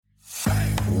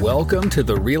Welcome to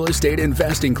the Real Estate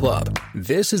Investing Club.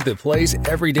 This is the place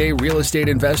everyday real estate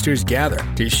investors gather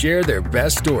to share their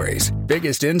best stories,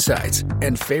 biggest insights,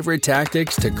 and favorite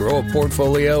tactics to grow a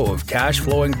portfolio of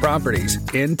cash-flowing properties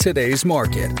in today's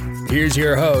market. Here's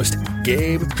your host,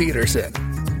 Gabe Peterson.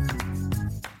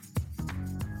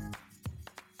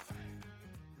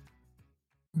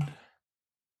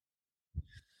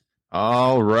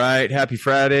 All right. Happy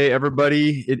Friday,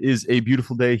 everybody. It is a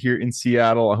beautiful day here in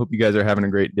Seattle. I hope you guys are having a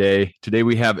great day. Today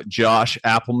we have Josh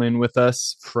Appelman with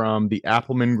us from the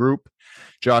Appelman Group.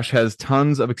 Josh has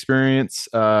tons of experience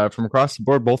from across the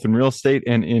board, both in real estate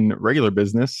and in regular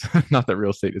business. Not that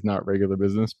real estate is not regular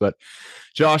business, but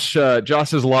Josh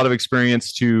has a lot of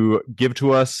experience to give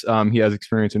to us. He has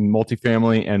experience in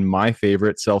multifamily and my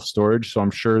favorite, self-storage. So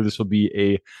I'm sure this will be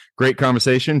a great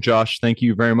conversation. Josh, thank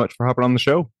you very much for hopping on the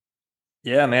show.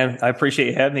 Yeah, man. I appreciate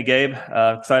you having me, Gabe.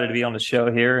 Excited to be on the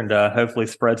show here and hopefully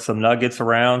spread some nuggets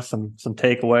around, some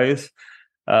takeaways.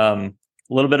 A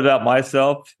little bit about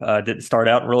myself. Didn't start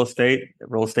out in real estate.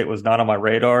 Real estate was not on my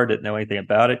radar. Didn't know anything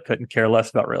about it. Couldn't care less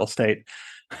about real estate.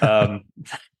 I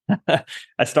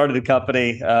started the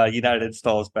company, United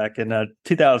Installs, back in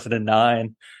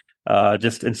 2009,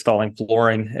 just installing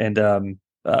flooring, and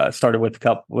started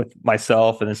with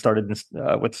myself, and then started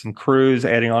with some crews,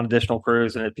 adding on additional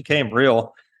crews, and it became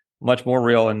much more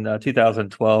real in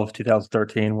 2012,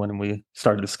 2013 when we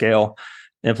started to scale.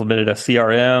 Implemented a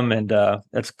CRM, and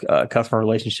that's a customer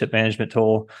relationship management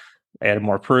tool. Added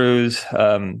more crews.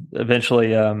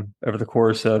 Eventually, over the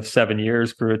course of 7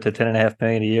 years, grew it to $10.5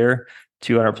 million a year.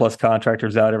 200 plus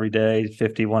contractors out every day,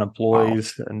 51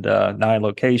 employees, wow. And 9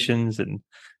 locations, and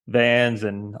vans,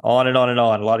 and on and on and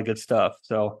on. A lot of good stuff.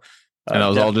 So, and that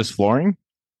was all just flooring?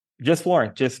 Just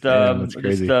flooring. Just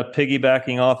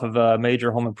piggybacking off of a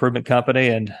major home improvement company,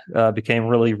 and became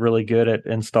really, really good at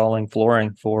installing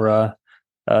flooring for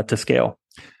to scale.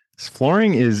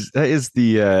 Flooring is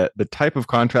the type of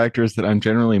contractors that I'm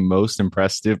generally most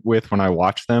impressed with when I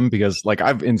watch them, because like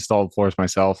I've installed floors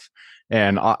myself,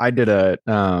 and I did it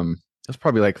was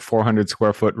probably like 400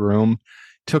 square foot room.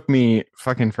 Took me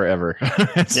fucking forever.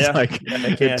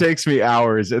 It takes me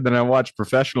hours, and then I watch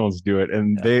professionals do it.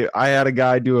 And I had a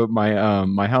guy do it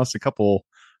my house a couple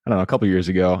years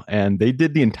ago, and they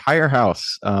did the entire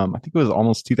house. I think it was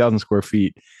almost 2,000 square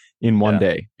feet in one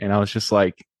day, and I was just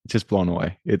blown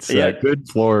away. It's good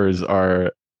floors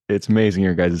it's amazing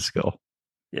your guys' skill.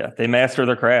 Yeah, they master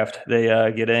their craft. They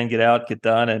get in, get out, get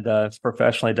done, and it's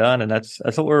professionally done. And that's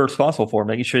what we're responsible for,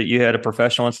 making sure that you had a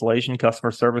professional installation,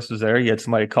 customer service was there, you had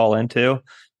somebody to call into.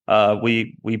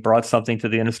 We brought something to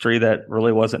the industry that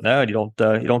really wasn't known. You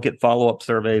don't get follow-up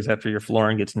surveys after your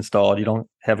flooring gets installed. You don't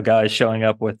have guys showing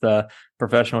up with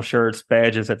professional shirts,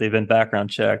 badges that they've been background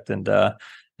checked, and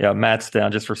mats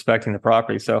down, just respecting the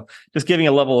property. So just giving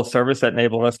a level of service that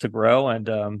enabled us to grow.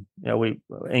 And, we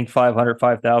inked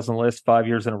 5,000 lists 5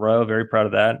 years in a row. Very proud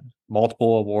of that.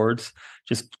 Multiple awards.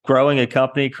 Just growing a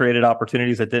company, created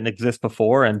opportunities that didn't exist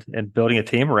before, and building a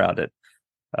team around it.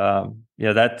 That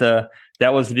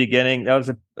was the beginning. That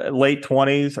was late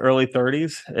 20s, early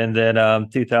 30s. And then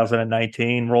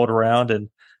 2019 rolled around, and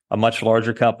a much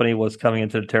larger company was coming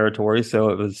into the territory. So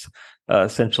it was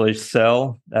essentially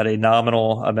sell at a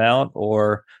nominal amount,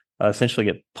 or essentially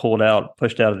get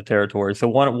pushed out of the territory. So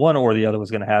one or the other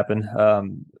was going to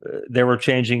happen. They were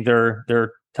changing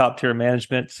their top tier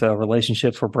management, so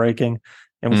relationships were breaking,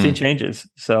 and we've seen changes.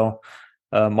 So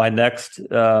my next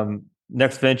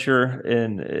venture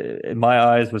in my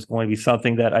eyes was going to be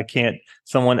something that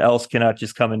someone else cannot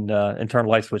just come and turn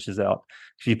light switches out.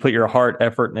 If you put your heart,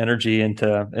 effort, and energy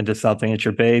into something, it's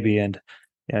your baby, and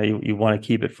you want to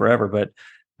keep it forever. But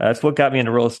that's what got me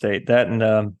into real estate. That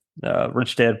and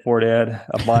Rich Dad Poor Dad,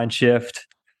 a mind shift,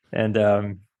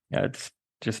 and it's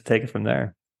just take it from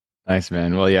there. Nice,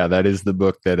 man. Well, yeah, that is the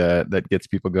book that gets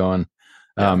people going.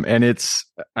 And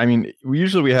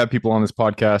we have people on this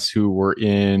podcast who were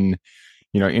in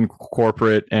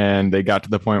corporate, and they got to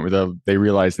the point where they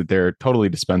realized that they're totally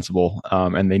dispensable,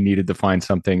 and they needed to find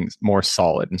something more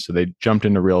solid. And so they jumped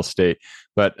into real estate.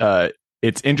 But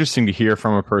it's interesting to hear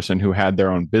from a person who had their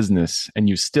own business, and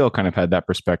you still kind of had that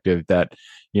perspective that,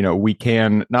 we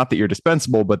can, not that you're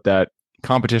dispensable, but that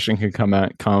competition can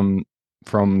come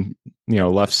from,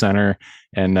 left center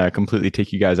and completely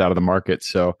take you guys out of the market.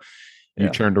 So you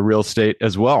turned to real estate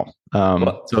as well. And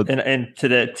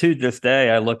to this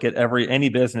day, I look at any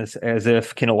business as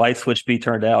if, can a light switch be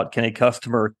turned out? Can a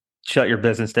customer shut your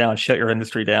business down, shut your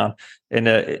industry down? And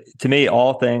to me,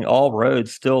 all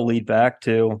roads still lead back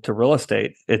to real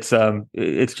estate. It's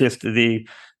just the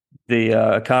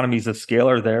economies of scale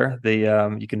are there.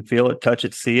 You can feel it, touch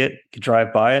it, see it, you can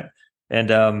drive by it.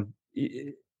 and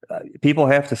people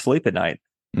have to sleep at night.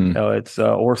 It's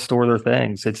or store their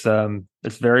things. It's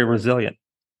very resilient.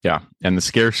 Yeah, and the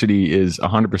scarcity is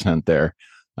 100% there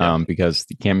because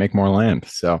you can't make more land.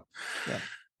 So.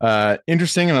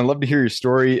 Interesting. And I'd love to hear your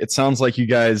story. It sounds like you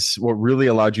guys, what really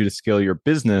allowed you to scale your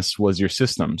business was your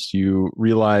systems. You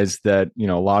realized that,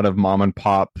 a lot of mom and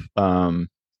pop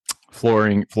floor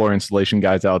installation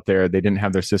guys out there, they didn't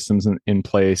have their systems in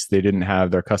place. They didn't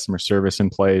have their customer service in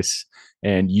place.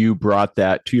 And you brought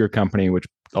that to your company, which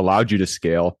allowed you to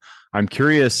scale. I'm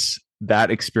curious, that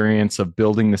experience of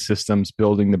building the systems,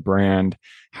 building the brand,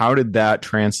 how did that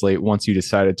translate once you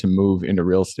decided to move into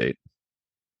real estate?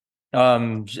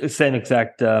 Same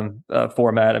exact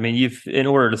format. I mean, in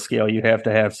order to scale, you have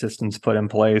to have systems put in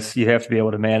place. You have to be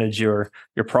able to manage your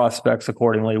prospects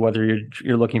accordingly, whether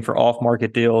you're looking for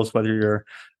off-market deals, whether you're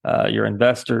your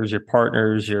investors, your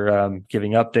partners, you're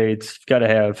giving updates. You've got to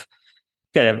have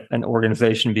an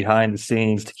organization behind the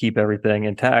scenes to keep everything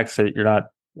intact, so that you're not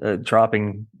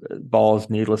dropping balls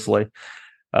needlessly.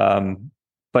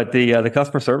 But the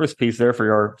customer service piece there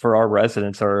for our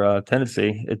residents, our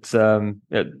tenancy,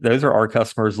 those are our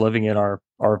customers living in our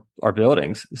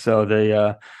buildings. So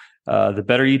the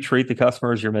better you treat the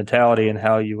customers, your mentality and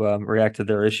how you react to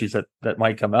their issues that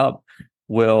might come up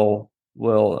will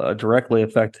directly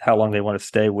affect how long they want to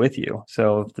stay with you.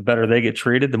 So the better they get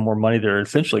treated, the more money they're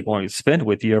essentially going to spend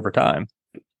with you over time.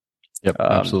 Yep,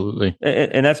 absolutely.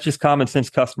 And that's just common sense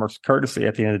customer courtesy.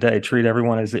 At the end of the day, treat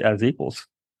everyone as equals.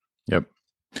 Yep.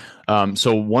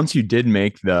 So once you did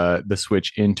make the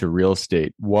switch into real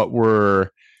estate, what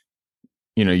were,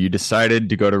 you decided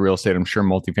to go to real estate. I'm sure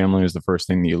multifamily was the first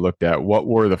thing that you looked at. What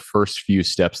were the first few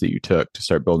steps that you took to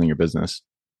start building your business?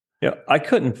 Yeah, I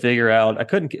couldn't figure out.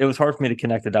 It was hard for me to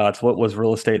connect the dots. What was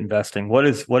real estate investing? What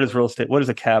is real estate? What is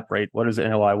a cap rate? What is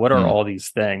NOI? What are all these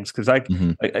things? Because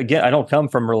again, I don't come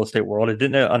from real estate world. I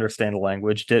didn't understand the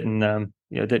language. Didn't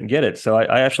get it. So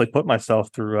I actually put myself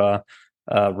through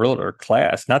realtor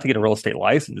class, not to get a real estate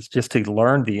license, just to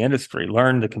learn the industry,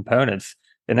 learn the components.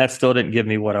 And that still didn't give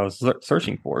me what I was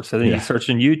searching for. So then you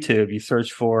search on YouTube, you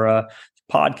search for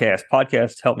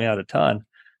podcasts helped me out a ton.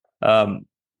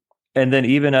 And then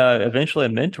even eventually a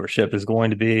mentorship is going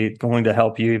to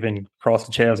help you even cross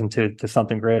the chasm to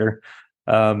something greater.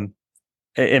 In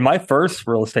my first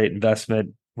real estate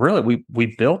investment, really,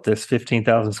 we built this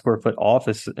 15,000 square foot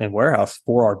office and warehouse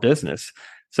for our business.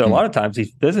 So a lot of times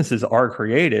these businesses are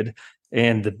created,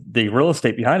 and the real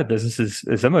estate behind the business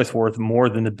is almost worth more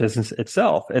than the business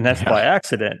itself. And that's by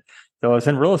accident. So I was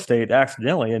in real estate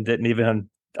accidentally and didn't even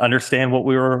understand what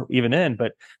we were even in.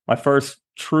 But my first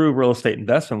true real estate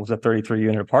investment was a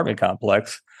 33-unit apartment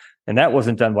complex. And that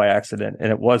wasn't done by accident.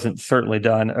 And it wasn't certainly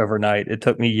done overnight. It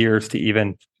took me years to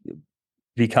even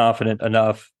be confident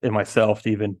enough in myself to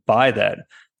even buy that.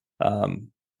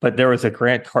 But there was a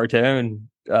Grant Cardone,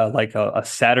 like a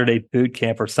Saturday boot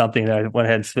camp or something that I went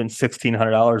ahead and spent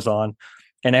 $1,600 on.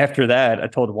 And after that, I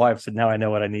told the wife, I said, now I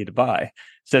know what I need to buy.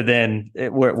 So then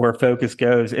where focus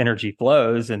goes, energy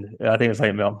flows. And I think it was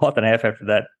like a month and a half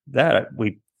after that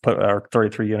we put our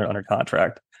 33 unit under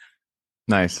contract.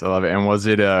 Nice. I love it. And was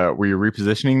it, were you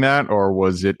repositioning that, or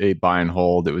was it a buy and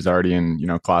hold? It was already in,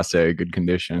 class A, good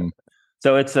condition.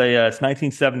 So it's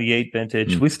 1978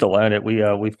 vintage. We still own it.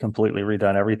 We've completely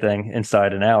redone everything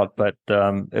inside and out, but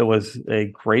it was a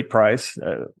great price.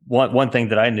 One thing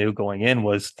that I knew going in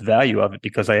was the value of it,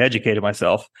 because I educated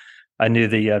myself. I knew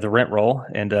the rent roll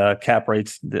and cap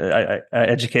rates. I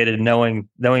educated knowing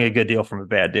a good deal from a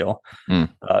bad deal.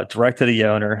 Direct to the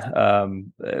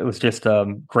owner. It was just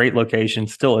a great location.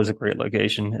 Still is a great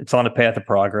location. It's on a path of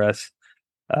progress.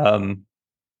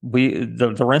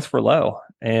 The rents were low,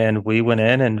 and we went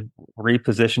in and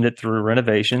repositioned it through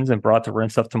renovations and brought the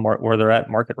rents up to where they're at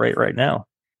market rate right now.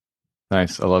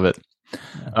 Nice. I love it.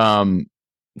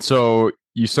 So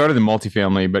you started in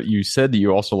multifamily, but you said that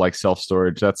you also like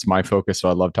self-storage. That's my focus. So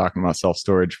I love talking about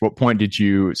self-storage. What point did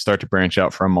you start to branch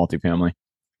out from multifamily?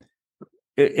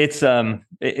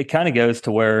 It kind of goes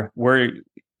to where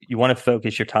you want to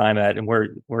focus your time at, and where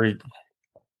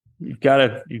you've got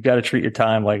to treat your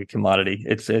time like a commodity.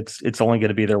 It's only going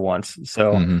to be there once.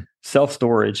 So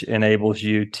self-storage enables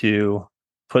you to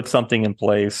put something in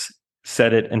place,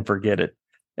 set it and forget it,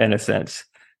 in a sense,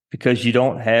 because you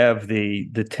don't have the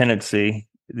tenancy.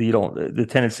 The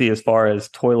tenancy as far as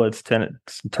toilets,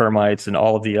 tenants, termites, and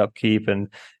all of the upkeep and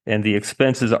the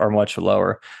expenses are much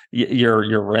lower.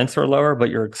 Your rents are lower, but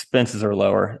your expenses are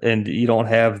lower, and you don't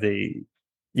have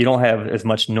as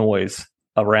much noise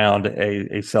around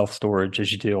a self-storage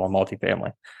as you do on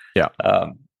multifamily. Yeah.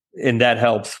 and that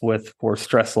helps with, of course,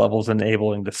 stress levels,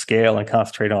 enabling to scale and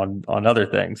concentrate on other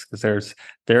things. Because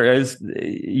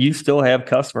you still have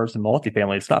customers in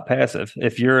multifamily. It's not passive.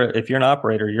 If you're an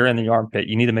operator, you're in the armpit.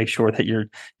 You need to make sure that you're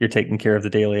taking care of the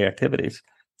daily activities.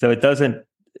 So it doesn't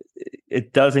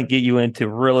get you into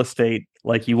real estate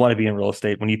like you want to be in real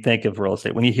estate. When you think of real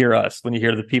estate, when you hear us, when you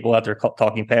hear the people out there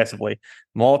talking passively,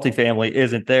 multifamily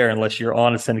isn't there unless you're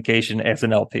on a syndication as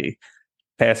an LP,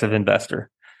 passive investor.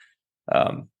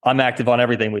 I'm active on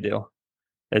everything we do.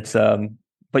 It's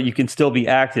but you can still be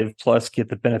active plus get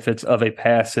the benefits of a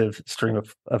passive stream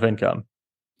of income.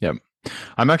 Yep.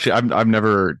 I've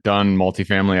never done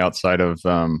multifamily outside of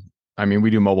I mean, we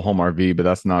do mobile home RV, but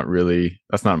that's not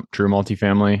true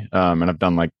multifamily. And I've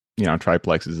done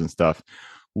triplexes and stuff.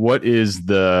 What is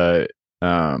the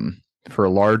for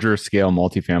larger scale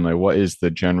multifamily, what is the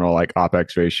general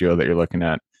OpEx ratio that you're looking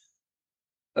at?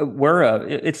 I'll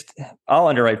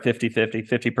underwrite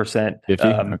 50%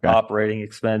 Okay. operating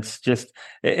expense.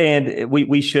 And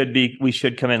we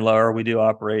should come in lower. We do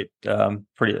operate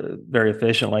very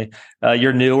efficiently.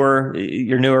 Your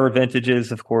newer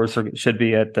vintages, of course, should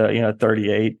be at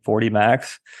 38, 40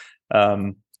 max.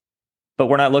 But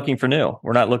we're not looking for new.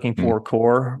 We're not looking for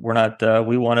core. We're not.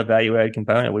 We want a value add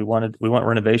component. We want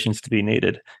renovations to be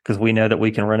needed because we know that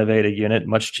we can renovate a unit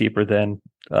much cheaper than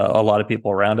a lot of people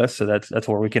around us. So that's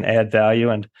where we can add value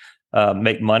and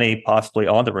make money possibly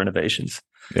on the renovations.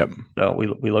 Yep. So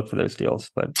we look for those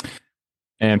deals.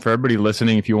 And for everybody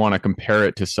listening, if you want to compare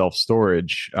it to self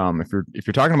storage, if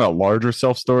you're talking about larger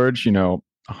self storage,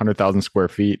 100,000 square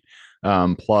feet.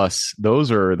 Plus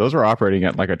those are operating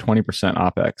at like a 20%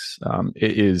 OpEx.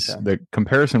 It is the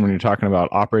comparison when you're talking about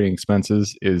operating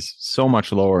expenses is so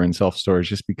much lower in self-storage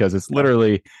just because it's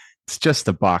just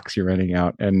a box you're renting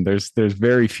out. And there's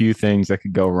very few things that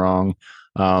could go wrong.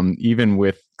 Even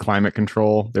with climate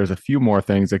control, there's a few more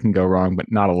things that can go wrong,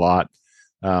 but not a lot.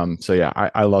 So yeah,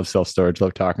 I love self-storage,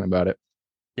 love talking about it.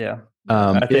 Yeah.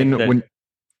 Keep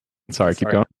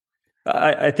going.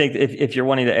 I think if you're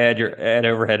wanting to add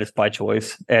overhead, it's by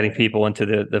choice. Adding people into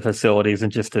the facilities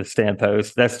and just to stand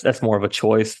post, that's more of a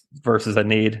choice versus a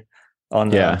need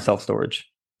on self-storage.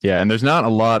 Yeah, and there's not a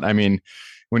lot. I mean,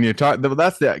 when you talk,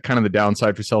 that's kind of the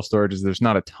downside for self-storage is there's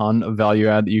not a ton of value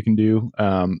add that you can do.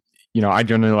 I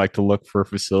generally like to look for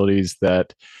facilities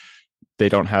that they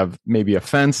don't have maybe a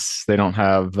fence, they don't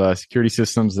have security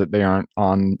systems, that they aren't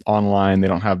online, they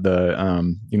don't have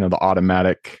the the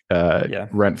automatic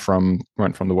rent from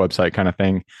the website kind of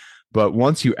thing. But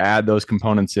once you add those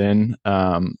components in,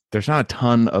 there's not a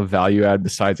ton of value add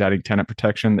besides adding tenant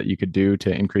protection that you could do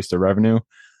to increase the revenue.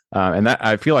 And that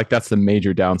I feel like that's the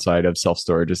major downside of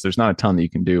self-storage is there's not a ton that you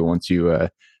can do once you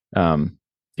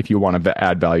if you want to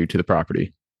add value to the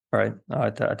property. Right.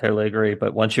 I totally agree.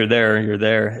 But once you're there,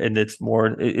 and it's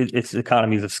more, it's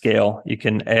economies of scale. You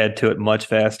can add to it much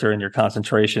faster and your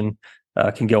concentration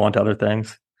can go on to other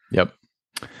things. Yep.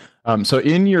 So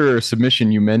in your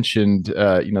submission, you mentioned,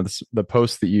 the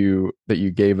post that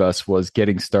you gave us was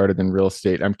getting started in real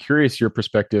estate. I'm curious your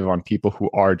perspective on people who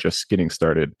are just getting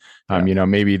started.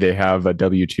 Maybe they have a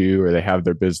W-2 or they have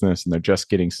their business and they're just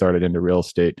getting started into real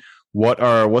estate.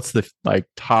 What's the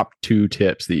top 2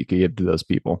 tips that you could give to those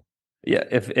people? Yeah,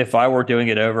 if I were doing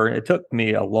it over, it took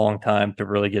me a long time to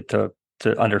really get to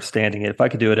understanding it. If I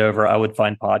could do it over, I would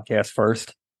find podcasts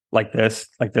first, like this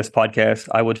podcast.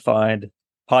 I would find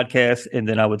podcasts, and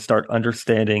then I would start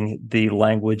understanding the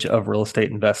language of real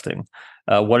estate investing.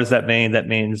 What does that mean? That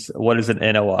means what is an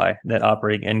NOI, net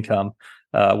operating income?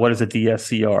 What is a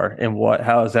DSCR, and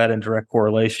how is that in direct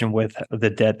correlation with the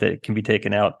debt that can be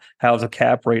taken out? How is a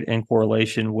cap rate in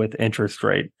correlation with interest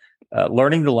rate?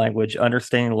 Learning the language,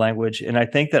 understanding the language, and I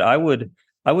think that I would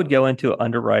go into an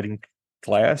underwriting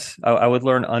class. I would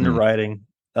learn underwriting.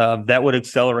 That would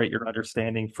accelerate your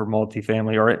understanding for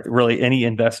multifamily or really any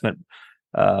investment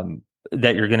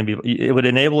that you're going to be. It would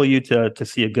enable you to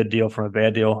see a good deal from a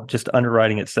bad deal, just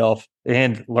underwriting itself,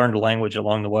 and learn the language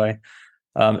along the way.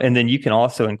 And then you can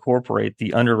also incorporate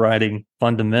the underwriting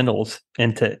fundamentals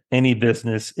into any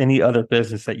other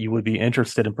business that you would be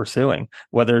interested in pursuing,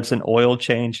 whether it's an oil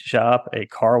change shop, a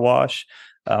car wash,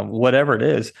 whatever it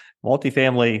is.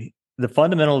 Multifamily, the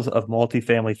fundamentals of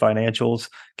multifamily financials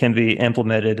can be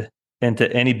implemented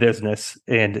into any business,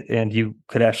 and you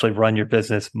could actually run your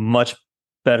business much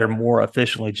better, more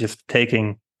efficiently, just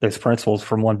taking those principles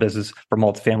from one business, from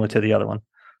multifamily to the other one.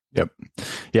 Yep.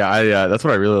 Yeah, that's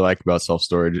what I really like about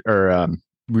self-storage or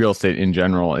real estate in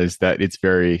general is that it's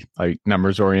very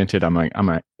numbers oriented. I'm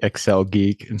an Excel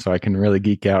geek, and so I can really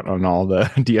geek out on all the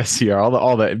DSCR,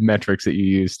 all the metrics that you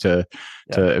use to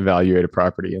evaluate a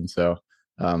property. And so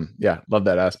love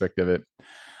that aspect of it.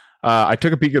 I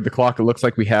took a peek at the clock. It looks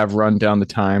like we have run down the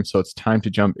time, so it's time to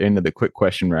jump into the quick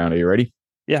question round. Are you ready?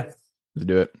 Yeah. Let's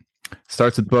do it.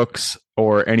 Starts with books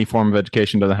or any form of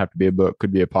education. Doesn't have to be a book.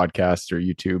 Could be a podcast or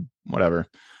YouTube, whatever.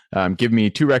 Give me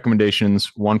 2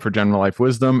 recommendations, one for general life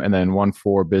wisdom and then one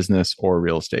for business or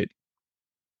real estate.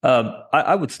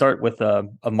 I would start with a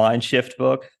mind shift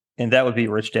book, and that would be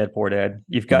Rich Dad Poor Dad.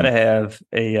 You've got to have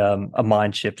a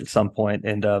mind shift at some point,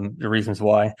 and the reasons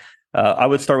why. I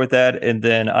would start with that, and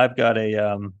then I've got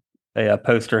a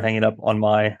poster hanging up on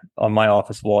my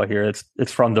office wall here.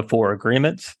 It's from the 4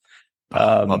 Agreements.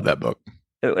 Love that book.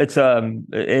 It's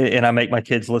and I make my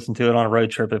kids listen to it on a road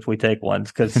trip if we take one,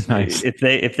 because Nice. if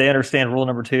they understand rule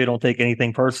number 2, don't take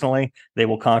anything personally, they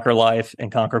will conquer life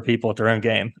and conquer people at their own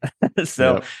game.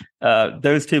 So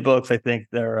those 2 books, I think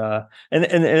they're and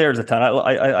there's a ton.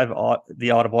 I've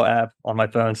the Audible app on my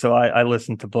phone, so I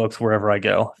listen to books wherever I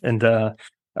go, and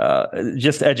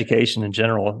just education in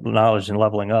general, knowledge and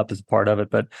leveling up is a part of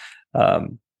it. But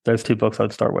those 2 books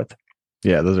I'd start with.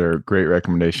 Yeah, those are great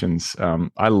recommendations.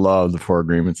 I love the 4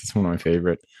 Agreements. It's one of my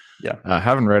favorite. Yeah, I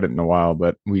haven't read it in a while,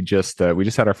 but we just had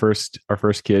our first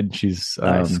kid. She's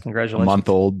nice. a Congratulations. month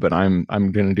old, but I'm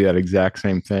going to do that exact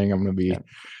same thing. I'm going to be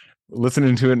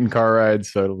listening to it in car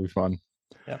rides, so it'll be fun.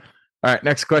 Yeah. All right,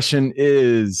 next question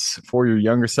is for your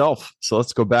younger self. So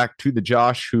let's go back to the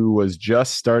Josh who was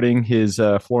just starting his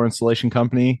floor installation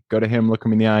company. Go to him, look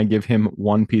him in the eye, give him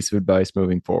one piece of advice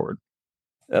moving forward.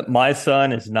 My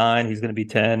son is 9. He's going to be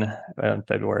 10 in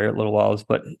February, a little while,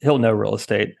 but he'll know real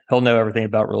estate. He'll know everything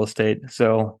about real estate.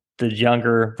 So the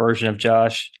younger version of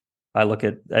Josh, I look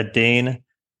at Dean.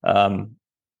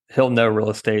 He'll know real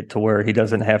estate to where he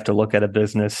doesn't have to look at a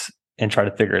business and try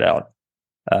to figure it out.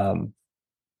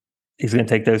 He's going to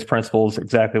take those principles,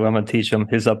 exactly what I'm going to teach him.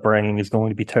 His upbringing is going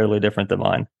to be totally different than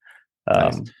mine.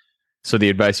 Nice. So the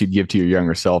advice you'd give to your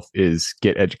younger self is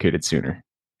get educated sooner.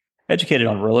 Educated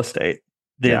on real estate.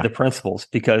 The principles,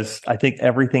 because I think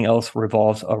everything else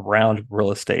revolves around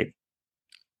real estate.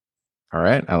 All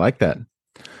right. I like that.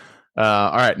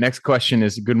 All right. Next question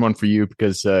is a good one for you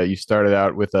because you started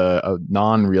out with a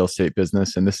non-real estate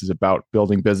business, and this is about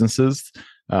building businesses.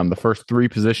 The first 3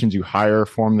 positions you hire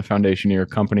form the foundation of your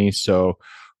company. So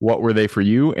what were they for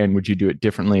you, and would you do it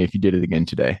differently if you did it again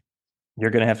today? You're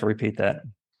going to have to repeat that.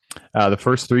 The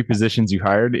first 3 positions you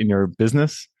hired in your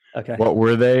business. Okay. What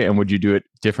were they, and would you do it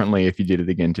differently if you did it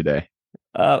again today?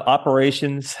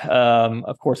 Operations,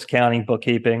 of course, accounting,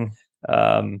 bookkeeping,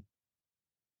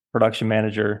 production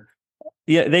manager.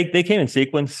 Yeah, they came in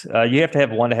sequence. You have to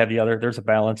have one to have the other. There's a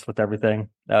balance with everything.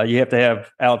 You have to have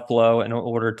outflow in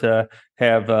order to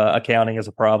have accounting as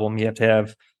a problem. You have to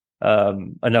have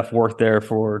enough work there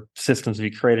for systems to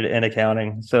be created in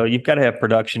accounting. So you've got to have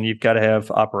production. You've got to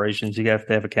have operations. You have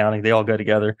to have accounting. They all go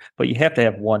together, but you have to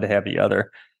have one to have the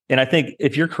other. And I think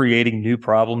if you're creating new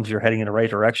problems, you're heading in the right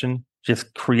direction.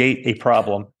 Just create a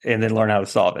problem and then learn how to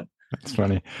solve it. That's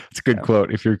funny. It's a good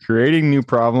quote. If you're creating new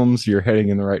problems, you're heading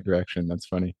in the right direction. That's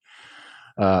funny.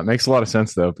 Makes a lot of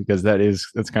sense though, because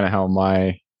that's kind of how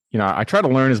I try to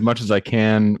learn as much as I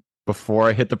can before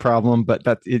I hit the problem, but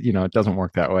it doesn't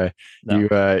work that way.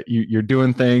 No. You're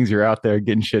doing things, you're out there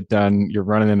getting shit done, you're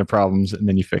running into problems, and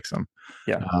then you fix them.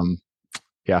 Yeah.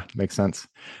 Yeah, makes sense.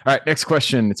 All right, next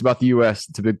question. It's about the U.S.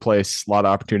 It's a big place, a lot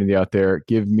of opportunity out there.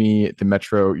 Give me the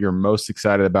metro you're most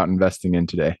excited about investing in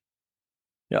today.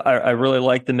 Yeah, I really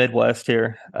like the Midwest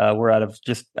here. We're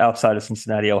just outside of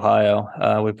Cincinnati,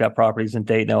 Ohio. We've got properties in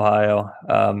Dayton, Ohio.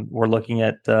 We're looking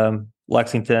at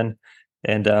Lexington,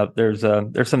 and there's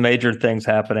some major things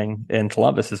happening in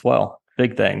Columbus as well.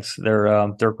 Big things.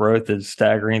 Their growth is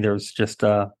staggering. There's just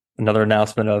another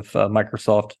announcement of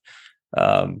Microsoft.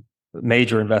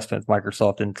 Major investment with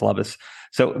Microsoft in Columbus.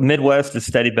 So Midwest is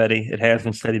steady Betty. It has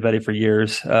been steady Betty for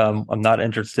years. I'm not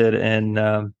interested in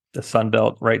the Sun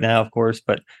Belt right now, of course,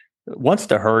 but once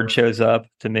the herd shows up,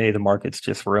 to me, the market's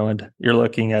just ruined. You're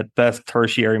looking at best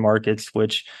tertiary markets,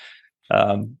 which,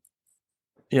 the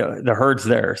herd's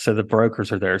there. So the brokers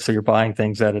are there. So you're buying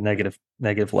things at a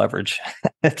negative leverage.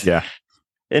 Yeah.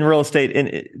 In real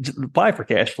estate, buy for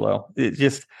cash flow.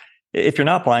 If you're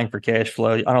not buying for cash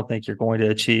flow, I don't think you're going to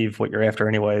achieve what you're after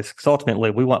anyways. Because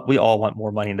ultimately, we all want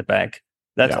more money in the bank.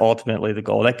 That's ultimately the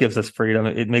goal. That gives us freedom.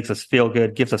 It makes us feel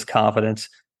good, gives us confidence.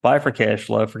 Buy for cash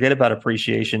flow. Forget about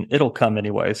appreciation. It'll come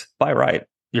anyways. Buy right.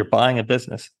 You're buying a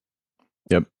business.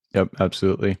 Yep,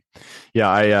 absolutely. Yeah,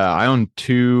 I own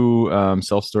 2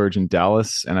 self-storage in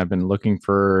Dallas, and I've been looking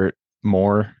for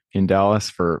more in Dallas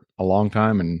for a long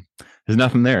time, and there's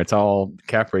nothing there. It's all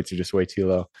cap rates are just way too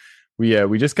low.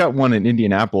 We just got one in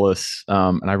Indianapolis,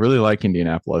 and I really like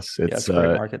Indianapolis. It's a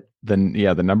great market.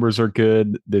 The numbers are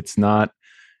good. It's not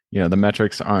the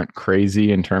metrics aren't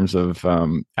crazy in terms of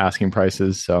asking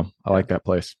prices. So I like that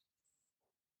place.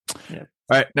 Yeah.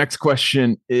 All right. Next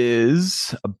question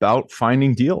is about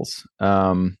finding deals.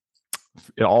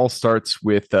 It all starts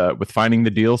with finding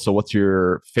the deal. So what's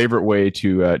your favorite way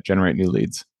to generate new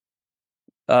leads?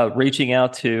 Reaching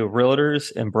out to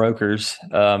realtors and brokers.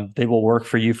 They will work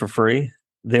for you for free.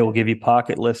 They will give you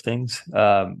pocket listings.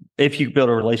 If you build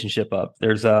a relationship up,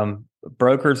 there's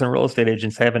brokers and real estate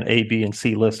agents have an A, B, and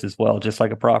C list as well, just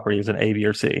like a property is an A, B,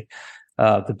 or C.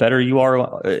 The better you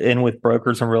are in with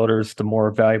brokers and realtors, the more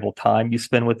valuable time you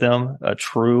spend with them,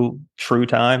 true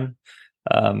time.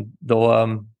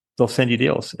 They'll send you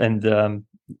deals, and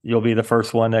you'll be the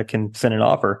first one that can send an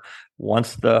offer.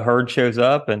 Once the herd shows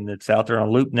up and it's out there on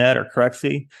LoopNet or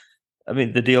Crexy, I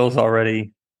mean, the deal's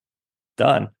already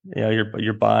done.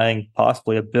 You're buying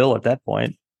possibly a bill at that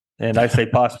point. And I say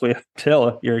possibly a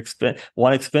bill.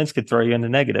 One expense could throw you into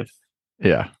negative.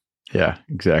 Yeah,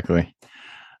 exactly.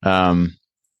 Yeah,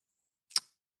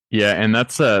 and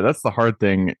that's the hard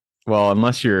thing. Well,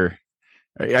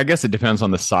 I guess it depends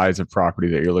on the size of property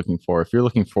that you're looking for. If you're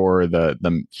looking for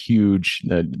the huge,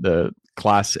 the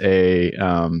Class A,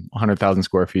 100,000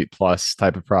 square feet plus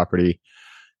type of property,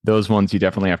 those ones you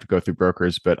definitely have to go through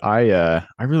brokers. But I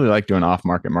really like doing off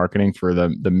market marketing for the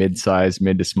mid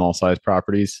to small size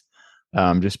properties,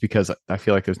 just because I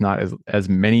feel like there's not as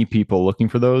many people looking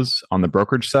for those on the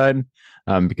brokerage side,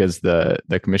 because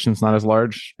the commission's not as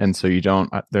large, and so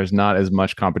there's not as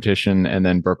much competition, and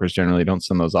then brokers generally don't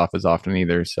send those off as often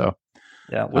either. So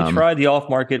yeah, we tried the off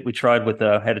market. We tried with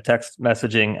had a text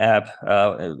messaging app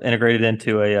integrated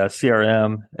into a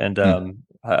CRM, and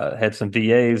had some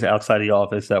VAs outside the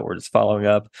office that were just following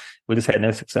up. We just had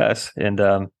no success, and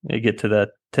you get to the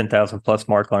 10,000 plus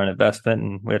mark on an investment,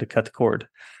 and we had to cut the cord.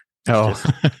 Just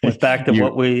went back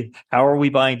to how are we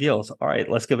buying deals? All right,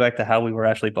 let's go back to how we were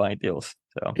actually buying deals.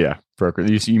 So yeah, broker.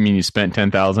 You mean you spent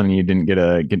 10,000 and you didn't get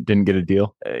a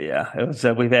deal? Yeah, it was.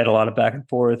 We've had a lot of back and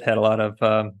forth. Had a lot of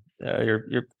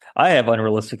I have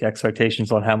unrealistic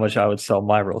expectations on how much I would sell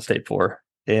my real estate for,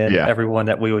 and everyone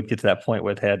that we would get to that point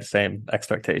with had the same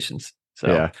expectations.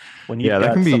 So when you've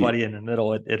got somebody in the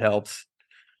middle, it helps.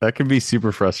 That can be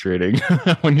super frustrating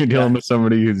when you're dealing with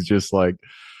somebody who's just like.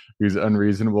 Who's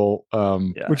unreasonable,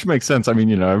 which makes sense. I mean,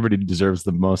 everybody deserves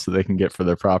the most that they can get for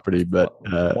their property, but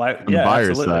on the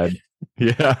buyer's side,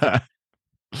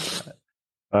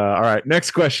 all right.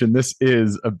 Next question. This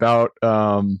is about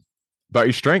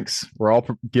your strengths. We're all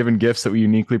given gifts that we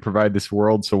uniquely provide this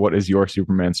world. So, what is your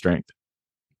Superman strength?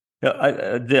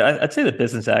 I'd say the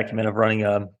business acumen of running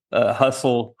a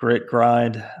hustle, grit,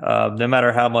 grind. No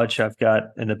matter how much I've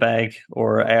got in the bank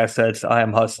or assets, I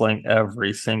am hustling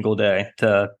every single day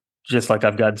to. Just like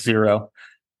I've got zero.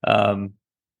 And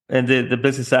the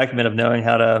business acumen of knowing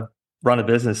how to run a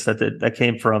business that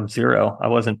came from zero. I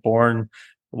wasn't born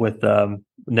with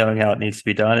knowing how it needs to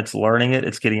be done. It's learning it.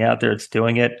 It's getting out there. It's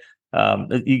doing it.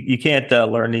 You can't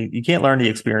learn the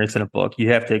experience in a book. You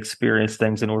have to experience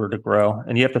things in order to grow,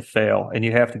 and you have to fail, and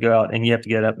you have to go out and you have to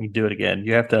get up and do it again.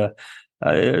 You have to.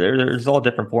 There's all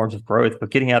different forms of growth, but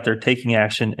getting out there, taking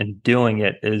action, and doing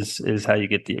it is how you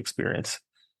get the experience.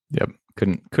 Yep.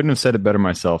 Couldn't have said it better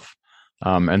myself.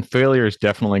 And failure is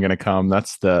definitely going to come.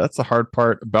 That's the hard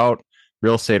part about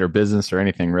real estate or business or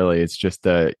anything really. It's just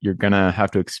that you're going to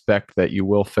have to expect that you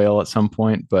will fail at some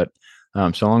point. But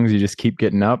so long as you just keep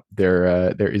getting up,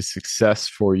 there is success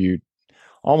for you,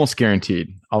 almost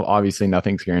guaranteed. Obviously,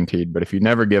 nothing's guaranteed. But if you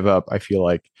never give up, I feel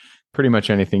like pretty much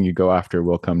anything you go after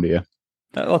will come to you.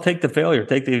 Well, take the failure.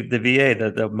 Take the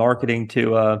VA, the marketing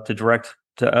to direct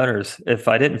to owners. If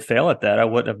I didn't fail at that, I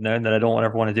wouldn't have known that I don't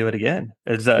ever want to do it again.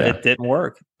 It didn't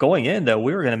work. Going in though,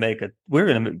 we were going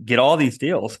to get all these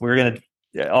deals. We were going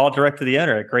to all direct to the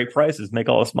owner at great prices, make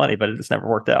all this money, but it just never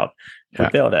worked out. We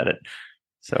failed at it.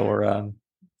 So we're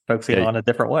focusing on a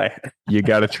different way. You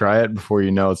got to try it before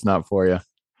you know it's not for you.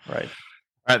 Right.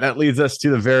 All right, that leads us to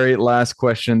the very last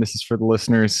question. This is for the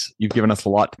listeners. You've given us a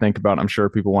lot to think about. I'm sure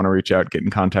people want to reach out, get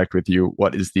in contact with you.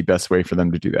 What is the best way for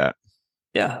them to do that?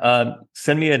 Yeah.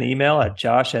 Send me an email at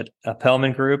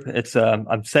josh@Appelman Group. It's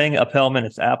I'm saying Appelman,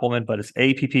 it's Appelman, but it's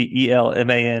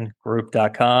APPELMAN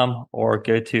group.com, or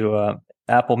go to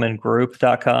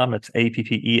appelmangroup.com. It's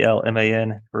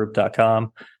APPELMAN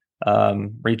group.com.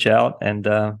 Reach out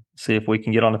and see if we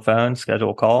can get on the phone, schedule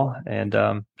a call, and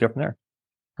go from there.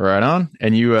 Right on.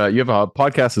 And you have a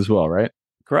podcast as well, right?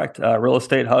 Correct. Real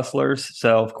Estate Hustlers.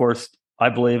 So of course, I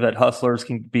believe that hustlers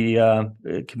can be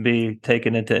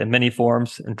taken into many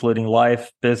forms, including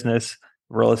life, business,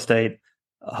 real estate,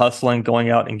 hustling, going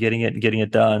out and getting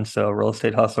it done. So Real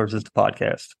Estate Hustlers is the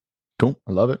podcast. Cool.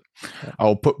 I love it. Yeah.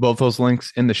 I'll put both those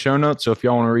links in the show notes. So if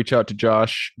y'all want to reach out to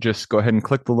Josh, just go ahead and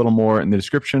click the little more in the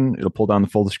description. It'll pull down the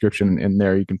full description. In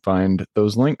there, you can find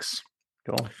those links.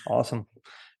 Cool. Awesome.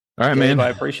 All right, Gabe, man. I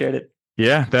appreciate it.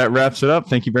 Yeah, that wraps it up.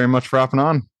 Thank you very much for hopping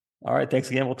on. All right.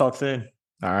 Thanks again. We'll talk soon.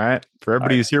 All right. For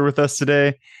everybody who's here with us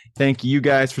today, thank you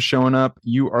guys for showing up.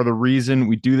 You are the reason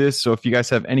we do this. So if you guys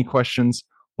have any questions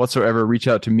whatsoever, reach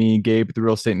out to me, Gabe at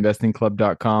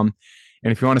therealestateinvestingclub.com.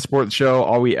 And if you want to support the show,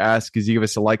 all we ask is you give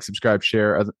us a like, subscribe,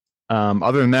 share.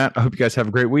 Other than that, I hope you guys have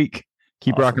a great week.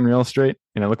 Keep rocking real estate,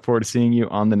 and I look forward to seeing you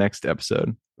on the next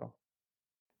episode.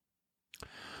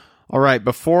 All right,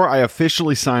 before I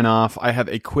officially sign off, I have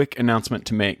a quick announcement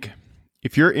to make.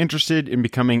 If you're interested in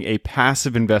becoming a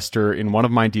passive investor in one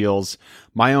of my deals,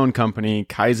 my own company,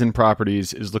 Kaizen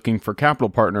Properties, is looking for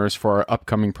capital partners for our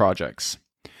upcoming projects.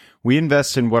 We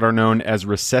invest in what are known as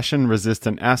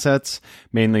recession-resistant assets,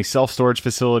 mainly self-storage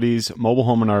facilities, mobile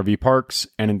home and RV parks,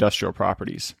 and industrial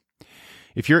properties.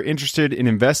 If you're interested in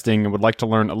investing and would like to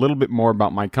learn a little bit more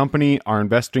about my company, our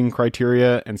investing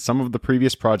criteria, and some of the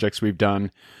previous projects we've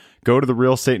done, go to the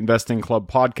Real Estate Investing Club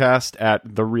podcast at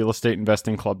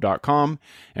therealestateinvestingclub.com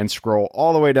and scroll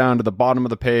all the way down to the bottom of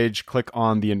the page. Click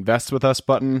on the Invest With Us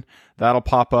button. That'll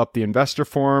pop up the investor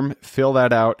form. Fill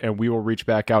that out, and we will reach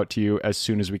back out to you as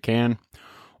soon as we can.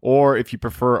 Or if you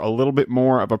prefer a little bit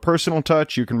more of a personal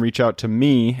touch, you can reach out to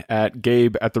me at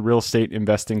Gabe at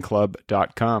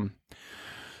therealestateinvestingclub.com.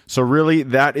 So really,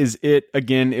 that is it.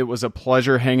 Again, it was a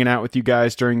pleasure hanging out with you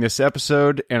guys during this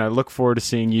episode, and I look forward to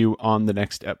seeing you on the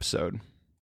next episode.